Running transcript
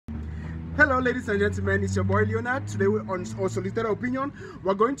Hello ladies and gentlemen, it's your boy Leonard. Today on Unsolicited Opinion,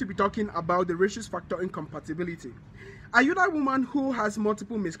 we're going to be talking about the Rhesus Factor incompatibility. Are you that woman who has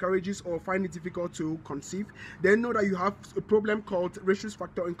multiple miscarriages or find it difficult to conceive? Then know that you have a problem called Rhesus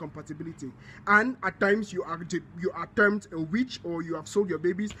Factor incompatibility, and at times you are termed a witch, or you have sold your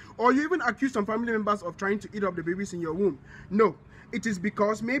babies, or you even accuse some family members of trying to eat up the babies in your womb. No, it is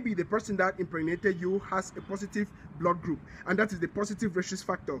because maybe the person that impregnated you has a positive blood group, and that is the positive Rhesus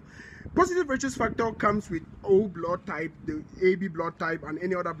factor. Positive Rhesus factor comes with O blood type, the AB blood type, and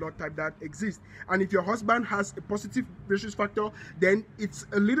any other blood type that exists. And if your husband has a positive Rhesus factor, then it's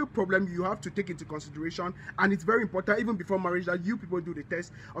a little problem you have to take into consideration, and it's very important even before marriage that you people do the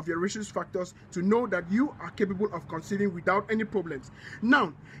test of your Rhesus factors to know that you are capable of conceiving without any problems.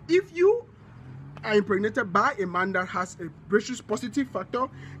 Now, if you are impregnated by a man that has a Rhesus positive factor,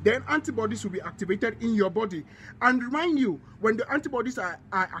 then antibodies will be activated in your body. And remind you, when the antibodies are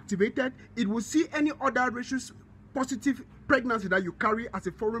activated, it will see any other Rhesus positive pregnancy that you carry as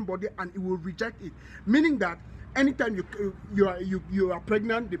a foreign body, and it will reject it, meaning that anytime you are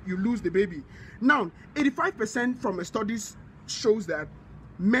pregnant, you lose the baby. Now, 85% from studies shows that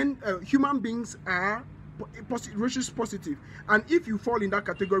human beings are Rhesus positive, and if you fall in that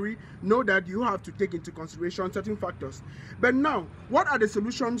category, know that you have to take into consideration certain factors. But now, what are the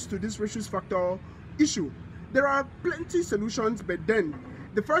solutions to this Rhesus factor issue? There are plenty solutions, but then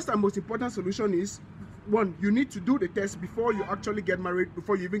the first and most important solution is, one, you need to do the test before you actually get married,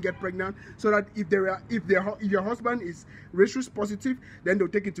 before you even get pregnant, so that if your husband is Rhesus positive, then they'll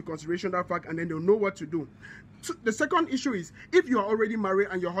take into consideration that fact, and then they'll know what to do. So the second issue is, if you are already married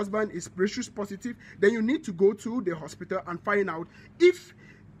and your husband is Rhesus positive, then you need to go to the hospital and find out if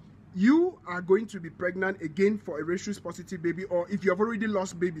you are going to be pregnant again for a Rhesus positive baby, or if you have already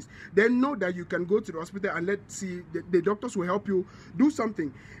lost babies. Then know that you can go to the hospital and let's see, the doctors will help you do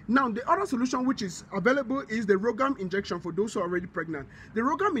something. Now, the other solution which is available is the Rhogam injection for those who are already pregnant. The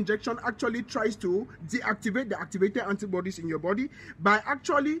Rhogam injection actually tries to deactivate the activated antibodies in your body by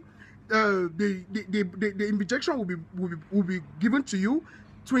actually the injection will be given to you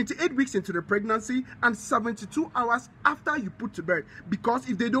 28 weeks into the pregnancy and 72 hours after you put to bed, because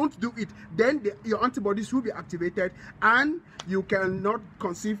if they don't do it, then your antibodies will be activated and you cannot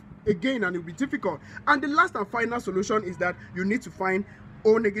conceive again, and it will be difficult. And the last and final solution is that you need to find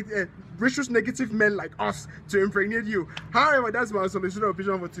Rhesus negative men like us to impregnate you. However, that's my unsolicited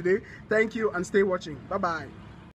opinion for today. Thank you and stay watching. Bye bye.